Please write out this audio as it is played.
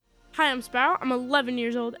Hi, I'm Sparrow. I'm 11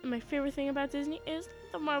 years old, and my favorite thing about Disney is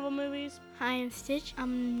the Marvel movies. Hi, I'm Stitch.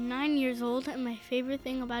 I'm 9 years old, and my favorite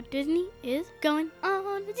thing about Disney is going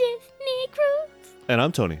on a Disney cruise. And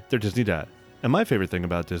I'm Tony, their Disney dad. And my favorite thing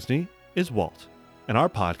about Disney is Walt. And our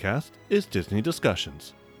podcast is Disney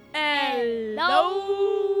Discussions. Aloha!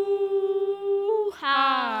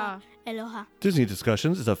 Aloha. Disney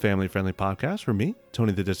Discussions is a family-friendly podcast where me,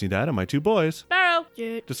 Tony the Disney dad, and my two boys Sparrow!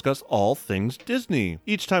 Dude. discuss all things Disney.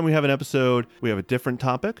 Each time we have an episode, we have a different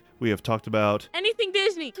topic. We have talked about Anything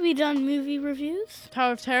Disney! We done movie reviews.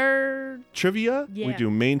 Tower of Terror. trivia. We Yeah. do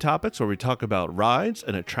main topics where we talk about rides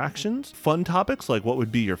and attractions. Fun topics like what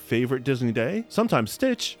would be your favorite Disney day. Sometimes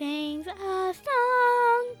Stitch. Sings a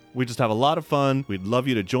song. We just have a lot of fun. We'd love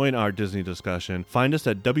you to join our Disney discussion. Find us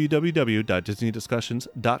at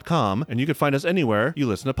www.disneydiscussions.com, and you can find us anywhere you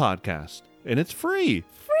listen to podcasts. And it's free.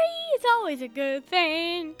 Free is always a good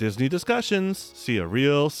thing. Disney Discussions. See you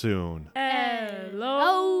real soon. Aloha!